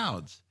fuzzy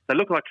clouds. They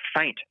look like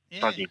faint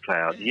fuzzy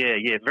clouds. Yeah,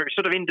 very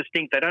sort of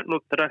indistinct. They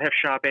don't have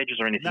sharp edges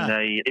or anything. No.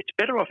 It's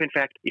better off, in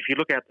fact, if you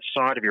look out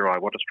the side of your eye,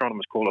 what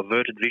astronomers call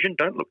averted vision.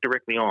 Don't look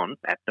directly on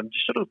at them.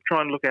 Just sort of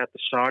try and look out the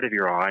side of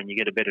your eye and you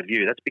get a better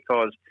view. That's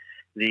because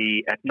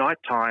at night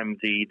time,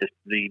 the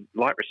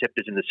light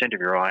receptors in the centre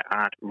of your eye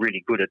aren't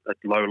really good at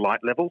low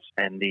light levels,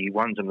 and the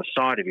ones on the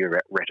side of your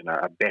retina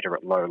are better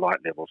at low light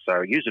levels.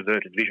 So use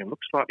averted vision, look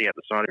slightly out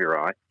the side of your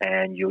eye,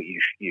 and you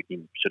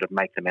can sort of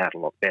make them out a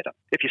lot better.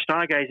 If you're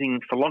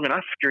stargazing for long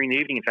enough during the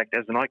evening, in fact,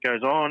 as the night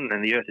goes on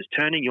and the Earth is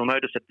turning, you'll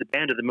notice that the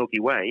band of the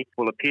Milky Way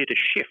will appear to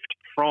shift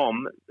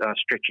from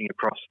stretching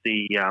across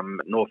the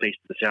northeast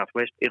to the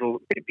southwest. It'll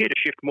appear to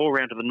shift more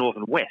around to the north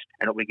and west,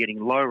 and it'll be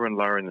getting lower and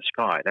lower in the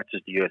sky. That's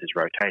as the Earth is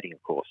rotating,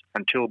 of course,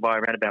 until by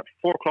around about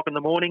 4 o'clock in the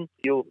morning,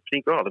 you'll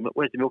think,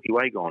 where's the Milky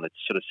Way gone? It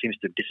sort of seems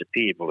to have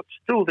disappeared. Well, it's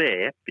still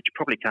there, but you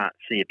probably can't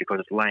see it because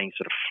it's laying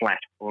sort of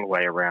flat all the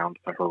way around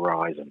the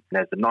horizon.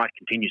 And as the night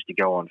continues to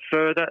go on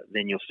further,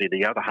 then you'll see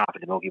the other half of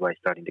the Milky Way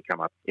starting to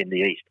come up in the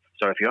east.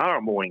 So if you are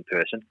a morning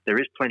person, there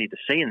is plenty to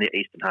see in the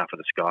eastern half of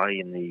the sky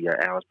in the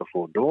hours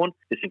before dawn.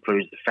 This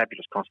includes the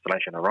fabulous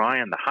constellation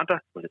Orion, the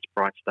Hunter, with its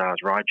bright stars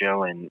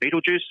Rigel and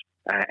Betelgeuse.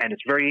 And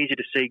it's very easy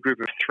to see a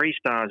group of 3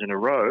 stars in a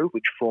row,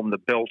 which form the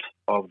belt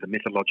of the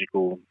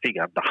mythological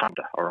figure, the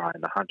Hunter, Orion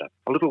the Hunter.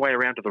 A little way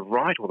around to the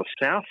right or the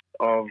south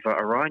of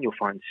Orion, you'll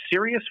find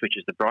Sirius, which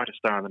is the brightest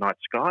star in the night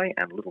sky.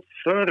 And a little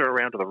further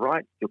around to the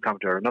right, you'll come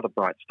to another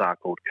bright star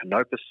called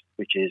Canopus,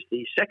 which is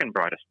the second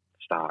brightest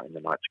star in the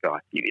night sky.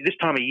 This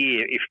time of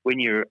year, when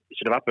you're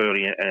sort of up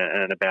early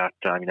and about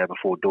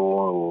before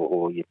dawn,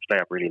 or you stay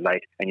up really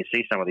late and you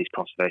see some of these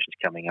constellations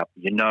coming up,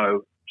 you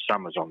know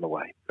summer's on the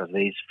way, because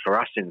these, for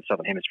us in the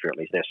southern hemisphere at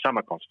least, they're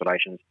summer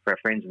constellations. For our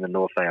friends in the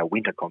north, they are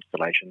winter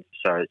constellations.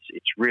 So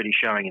it's really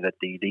showing that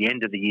the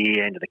end of the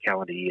year, end of the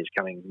calendar year is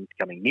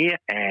coming near,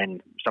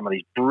 and some of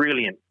these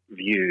brilliant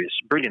views,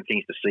 brilliant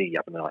things to see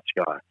up in the night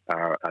sky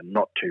are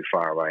not too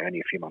far away, only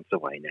a few months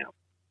away now.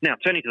 Now,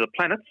 turning to the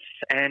planets,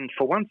 and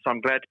for once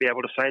I'm glad to be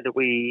able to say that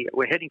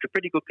we're heading to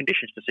pretty good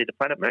conditions to see the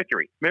planet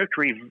Mercury.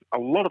 Mercury, a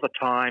lot of the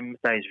time,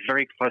 stays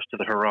very close to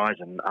the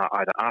horizon,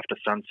 either after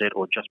sunset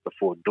or just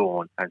before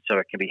dawn, and so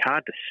it can be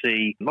hard to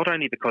see, not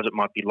only because it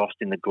might be lost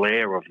in the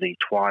glare of the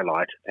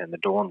twilight and the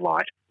dawn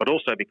light, but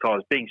also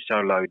because being so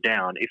low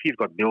down, if you've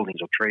got buildings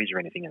or trees or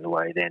anything in the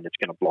way, then it's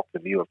going to block the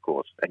view, of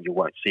course, and you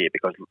won't see it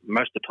because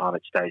most of the time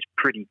it stays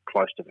pretty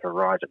close to the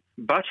horizon.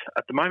 But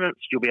at the moment,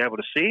 you'll be able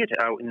to see it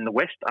in the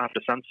west after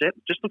sunset.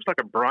 It just looks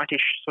like a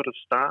brightish sort of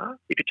star.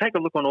 If you take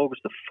a look on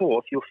August the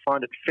 4th, you'll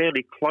find it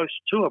fairly close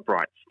to a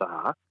bright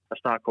star, a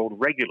star called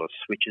Regulus,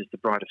 which is the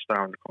brightest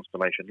star in the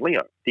constellation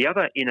Leo. The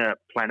other inner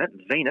planet,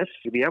 Venus,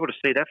 you'll be able to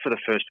see that for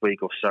the first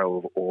week or so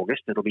of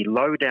August. It'll be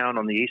low down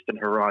on the eastern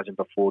horizon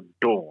before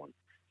dawn.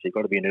 So you've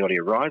got to be an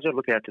earlier riser,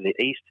 look out to the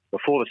east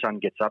before the sun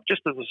gets up,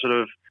 just as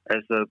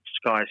the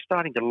sky is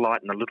starting to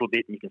lighten a little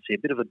bit and you can see a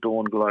bit of a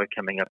dawn glow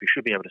coming up. You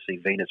should be able to see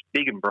Venus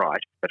big and bright,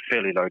 but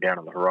fairly low down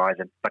on the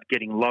horizon, but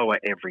getting lower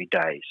every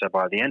day. So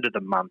by the end of the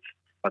month,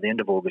 by the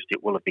end of August,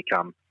 it will have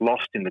become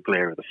lost in the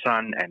glare of the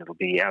sun and it'll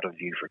be out of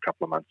view for a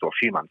couple of months or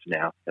a few months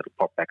now. It'll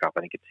pop back up.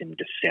 I think it's in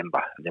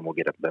December, and then we'll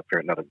get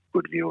another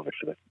good view of it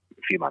for the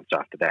few months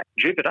after that.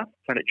 Jupiter,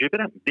 planet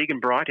Jupiter, big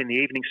and bright in the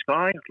evening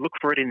sky. Look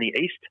for it in the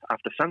east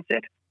after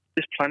sunset.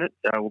 This planet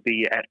will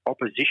be at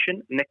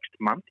opposition next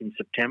month in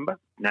September.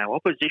 Now,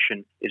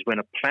 opposition is when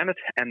a planet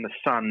and the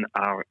sun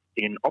are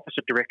in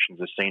opposite directions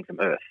as seen from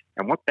Earth.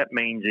 And what that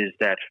means is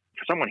that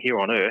for someone here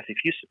on Earth,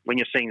 when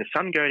you're seeing the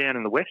sun go down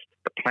in the west,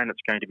 the planet's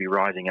going to be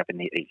rising up in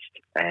the east.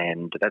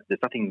 And there's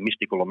nothing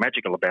mystical or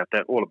magical about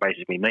that. All it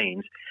basically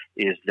means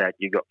is that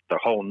you've got the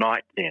whole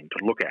night then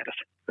to look at it.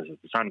 Because as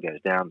the sun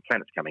goes down, the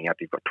planet's coming up,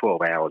 you've got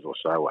 12 hours or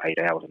so, or 8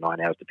 hours or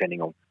 9 hours,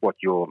 depending on what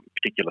your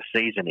particular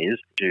season is,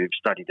 to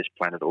study this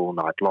planet all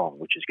night long,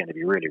 which is going to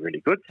be really,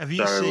 really good. Have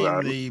you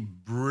seen the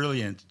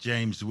brilliant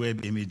James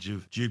Webb image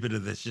of Jupiter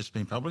that's just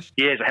been published?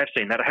 Yes, I have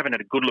seen that. I haven't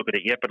had a good look at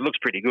it yet, but it looks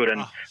pretty good.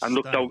 And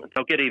look,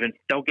 they'll get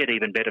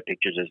even better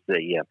pictures as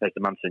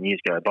the months and years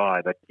go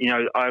by. But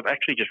I've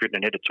actually just written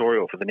an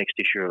editorial for the next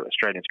issue of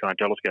Australian Sky and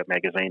Telescope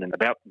magazine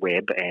about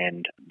Webb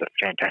and the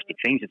fantastic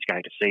things it's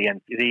going to see.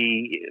 And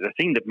the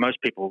thing that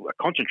most people are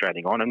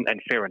concentrating on,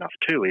 and fair enough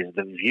too, is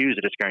the views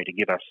that it's going to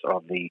give us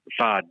of the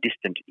far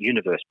distant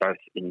universe, both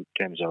in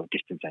terms of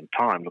distance and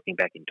time, looking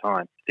back in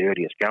time, the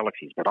earliest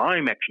galaxies. But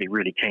I'm actually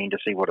really keen to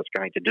see what it's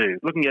going to do,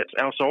 looking at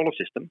our solar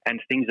system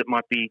and things that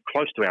might be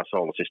close to our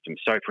solar system.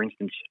 So, for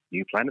instance,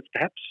 new planets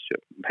perhaps,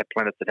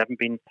 planets that haven't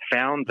been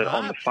found that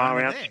on the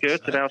far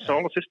outskirts of our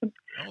solar system,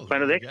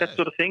 Planet X, that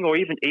sort of thing, or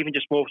even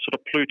just more sort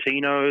of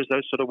Plutinos,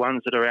 those sort of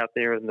ones that are out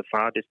there in the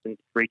far distant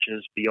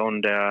reaches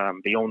beyond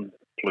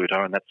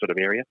Pluto and that sort of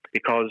area,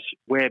 because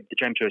where the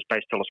James Webb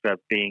Space Telescope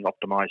being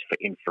optimized for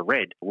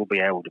infrared, we'll be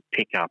able to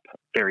pick up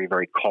very,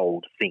 very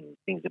cold things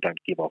that don't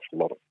give off a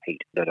lot of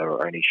heat, that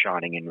are only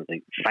shining in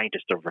the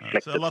faintest of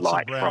reflected so lots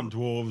light. Of brown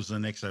dwarfs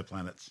and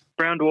exoplanets.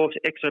 Brown dwarfs,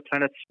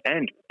 exoplanets,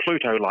 and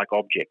Pluto-like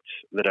objects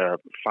that are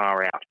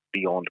far out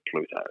beyond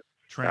Pluto.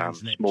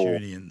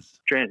 Trans-Neptunians.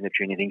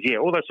 Trans-Neptunian things, yeah,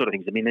 all those sort of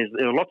things. I mean,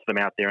 there are lots of them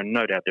out there, and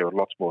no doubt there are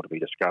lots more to be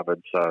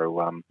discovered.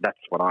 So that's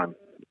what I'm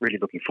really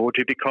looking forward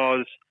to,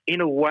 because in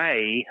a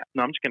way,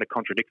 I'm just going to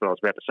contradict what I was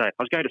about to say.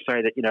 I was going to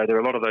say that, there are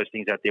a lot of those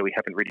things out there we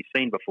haven't really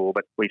seen before,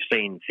 but we've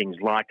seen things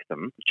like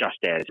them, just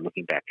as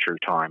looking back through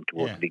time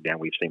towards the Big Bang,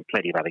 we've seen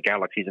plenty of other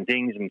galaxies and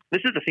things. And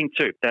this is the thing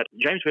too, that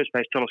James Webb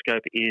Space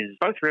Telescope is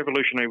both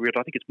revolutionary, but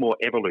I think it's more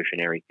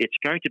evolutionary. It's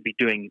going to be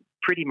doing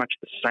pretty much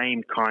the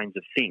same kinds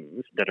of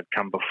things that have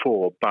come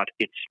before, but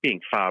it's being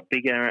far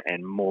bigger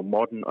and more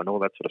modern and all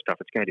that sort of stuff.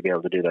 It's going to be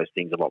able to do those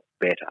things a lot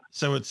better.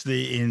 So it's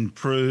the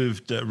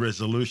improved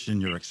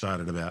resolution you're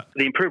excited about?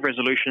 The improved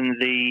resolution,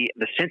 the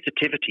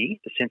sensitivity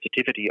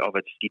of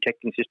its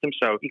detecting system.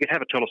 So you could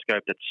have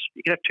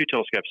you could have two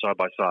telescopes side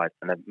by side,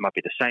 and they might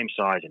be the same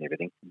size and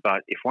everything.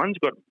 But if one's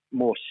got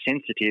more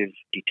sensitive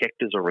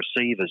detectors or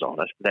receivers on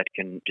it that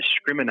can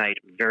discriminate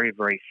very,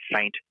 very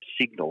faint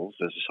signals,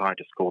 as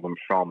scientists call them,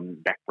 from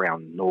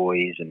background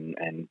noise and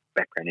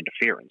background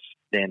interference,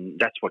 then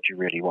that's what you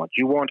really want.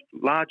 You want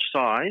large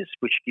size,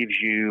 which gives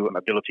you an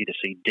ability to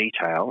see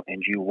detail,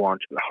 and you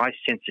want high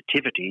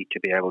sensitivity to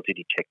be able to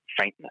detect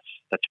faintness.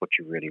 That's what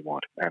you really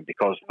want.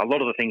 Because a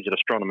lot of the things that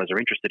astronomers are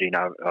interested in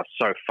are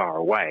so far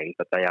away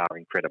that they are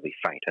incredibly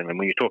faint. And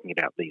when you're talking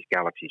about these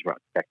galaxies right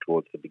back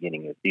towards the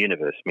beginning of the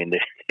universe, I mean,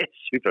 they're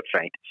super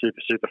faint,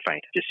 super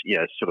faint. Just,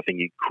 sort of thing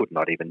you could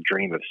not even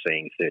dream of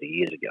seeing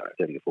 30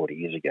 or 40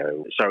 years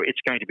ago. So it's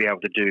going to be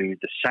able to do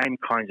the same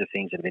kinds of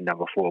things that have been done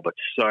before, but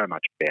so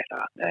much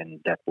better. And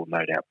that will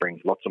no doubt bring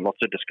lots and lots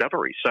of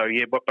discoveries. So,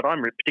 but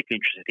I'm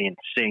particularly interested in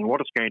seeing what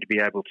it's going to be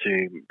able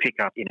to pick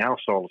up in our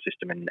solar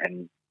system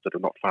and that are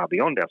not far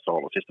beyond our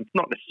solar system,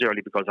 not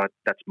necessarily because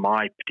that's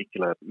my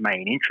particular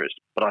main interest,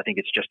 but I think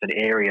it's just an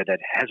area that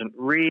hasn't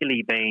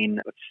really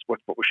been, what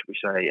should we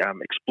say,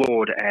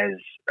 explored as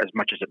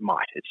much as it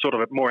might. It's sort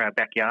of more our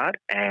backyard,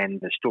 and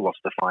there's still lots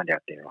to find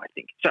out there, I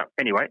think. So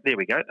anyway, there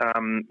we go.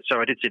 So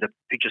I did see the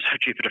pictures of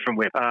Jupiter from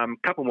Webb.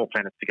 Couple more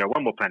planets to go.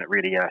 One more planet,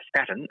 really,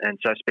 Saturn. And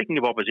so speaking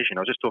of opposition,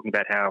 I was just talking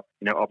about how,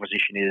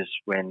 opposition is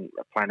when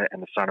a planet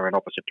and the sun are in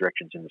opposite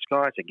directions in the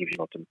sky, so it gives you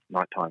lots of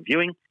nighttime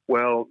viewing.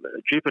 Well,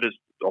 Jupiter's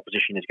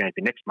opposition is going to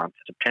be next month,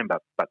 September,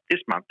 but this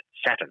month,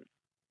 Saturn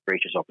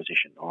reaches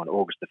opposition on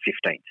August the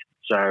 15th.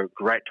 So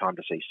great time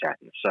to see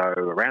Saturn. So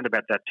around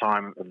about that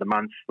time of the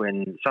month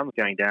when the sun's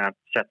going down,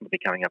 Saturn will be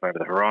coming up over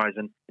the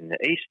horizon in the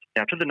east.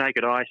 Now, to the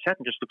naked eye,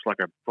 Saturn just looks like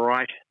a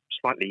bright,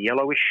 slightly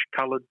yellowish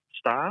coloured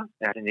star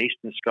out in the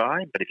eastern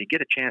sky. But if you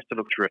get a chance to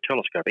look through a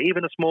telescope,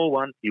 even a small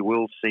one, you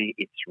will see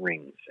its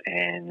rings.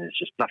 And there's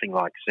just nothing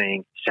like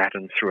seeing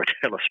Saturn through a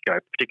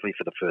telescope, particularly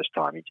for the first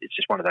time. It's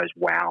just one of those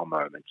wow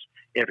moments.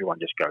 Everyone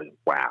just goes,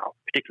 wow,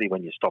 particularly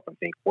when you stop and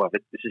think, well,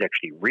 this is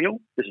actually real.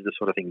 This is the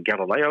sort of thing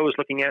Galileo was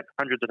looking at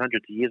hundreds and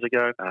hundreds of years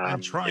ago.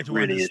 And trying to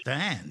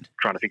understand.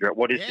 Trying to figure out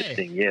what is this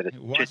thing. Yeah,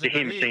 to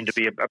him it seemed to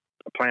be a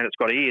planet's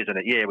got ears in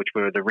it, which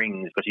were the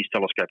rings, because his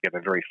telescope gave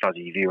a very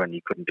fuzzy view and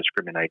you couldn't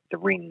discriminate the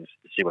rings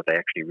to see what they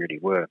actually really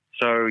were.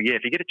 So,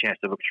 if you get a chance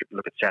to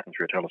look at Saturn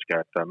through a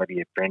telescope,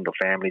 maybe a friend or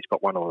family's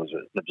got one or there's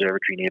an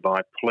observatory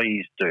nearby,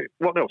 please do.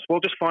 What else? Well,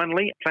 just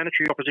finally,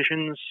 planetary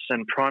oppositions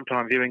and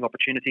primetime viewing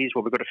opportunities.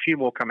 Well, we've got a few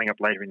more coming up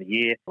later in the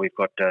year. We've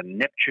got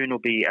Neptune will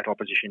be at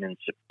opposition in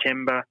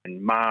September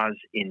and Mars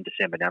in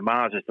December. Now,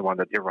 Mars is the one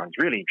that everyone's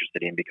really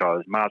interested in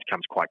because Mars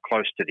comes quite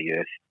close to the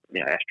Earth.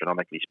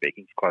 Astronomically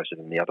speaking, it's closer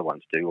than the other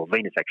ones do. Well,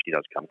 Venus actually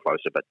does come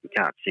closer, but you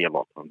can't see a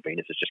lot on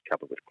Venus. It's just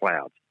covered with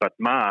clouds. But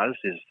Mars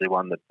is the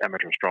one that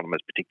amateur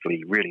astronomers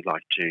particularly really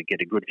like to get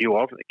a good view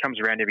of. It comes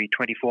around every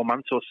 24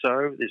 months or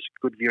so. There's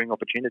good viewing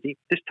opportunity.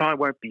 This time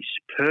won't be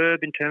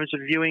superb in terms of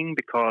viewing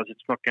because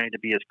it's not going to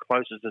be as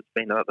close as it's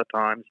been at other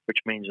times,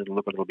 which means it'll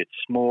look a little bit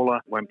smaller.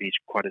 It won't be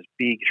quite as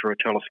big through a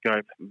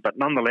telescope. But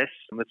nonetheless,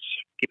 let's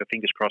keep our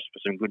fingers crossed for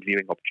some good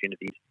viewing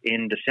opportunities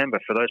in December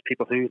for those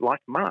people who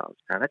like Mars.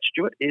 And that,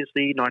 Stuart, is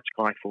the night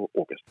sky for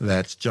August.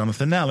 That's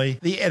Jonathan Nally,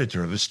 the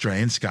editor of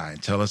Australian Sky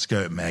and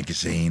Telescope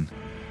magazine.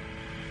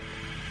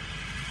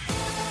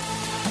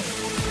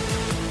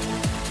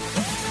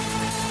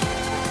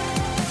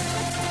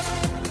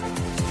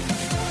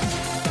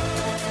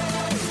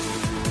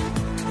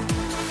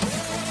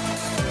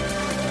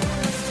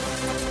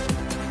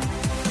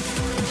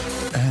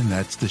 And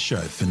that's the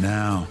show for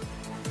now.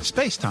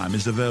 Spacetime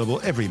is available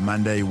every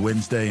Monday,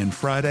 Wednesday and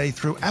Friday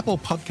through Apple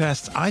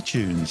Podcasts,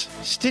 iTunes,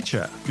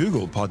 Stitcher,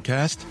 Google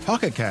Podcast,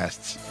 Pocket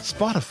Casts,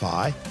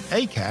 Spotify,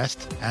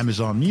 Acast,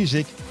 Amazon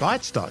Music,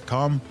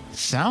 Bytes.com,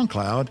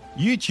 SoundCloud,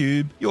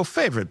 YouTube, your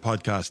favourite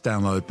podcast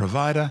download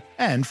provider,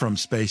 and from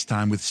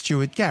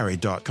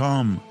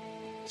spacetimewithstuartgary.com.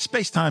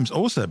 Spacetime's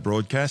also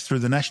broadcast through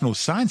the National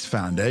Science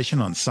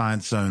Foundation on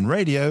Science Zone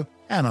Radio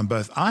and on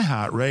both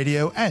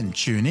iHeartRadio and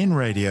TuneIn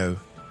Radio.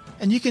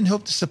 And you can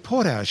help to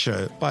support our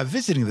show by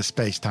visiting the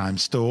Spacetime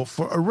store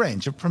for a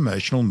range of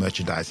promotional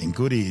merchandising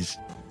goodies.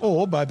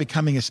 Or by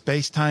becoming a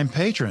Spacetime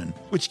patron,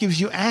 which gives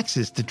you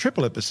access to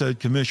triple-episode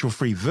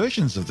commercial-free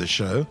versions of the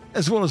show,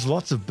 as well as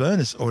lots of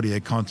bonus audio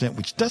content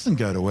which doesn't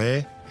go to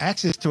air,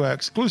 access to our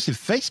exclusive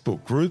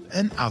Facebook group,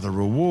 and other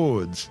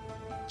rewards.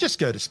 Just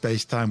go to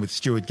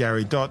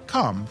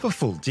spacetimewithstuartgary.com for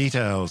full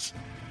details.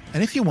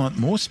 And if you want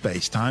more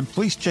Spacetime,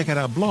 please check out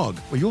our blog,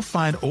 where you'll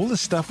find all the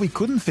stuff we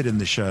couldn't fit in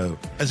the show,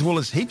 as well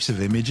as heaps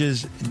of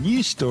images,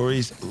 news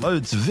stories,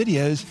 loads of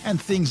videos,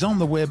 and things on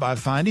the web I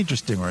find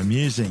interesting or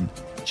amusing.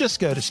 Just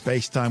go to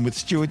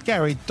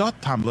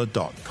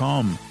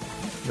spacetimewithstuartgary.tumblr.com.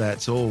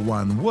 That's all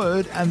one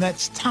word, and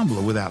that's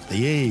Tumblr without the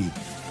E.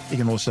 You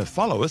can also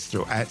follow us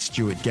through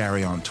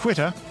 @StuartGary on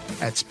Twitter,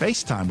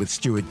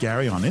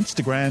 @SpaceTimeWithStuartGary on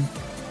Instagram,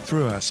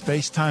 through our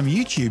Spacetime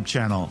YouTube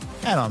channel.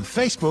 And on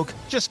Facebook,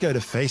 just go to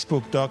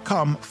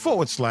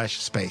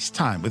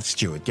facebook.com/Spacetime with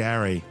Stuart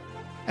Gary.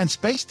 And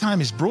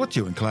Spacetime is brought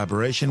to you in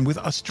collaboration with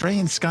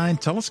Australian Sky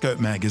and Telescope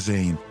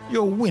magazine,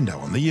 your window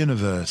on the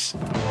universe.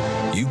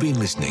 You've been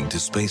listening to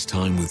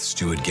Spacetime with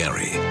Stuart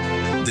Gary.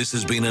 This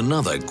has been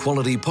another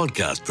quality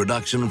podcast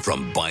production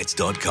from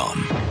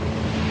Bytes.com.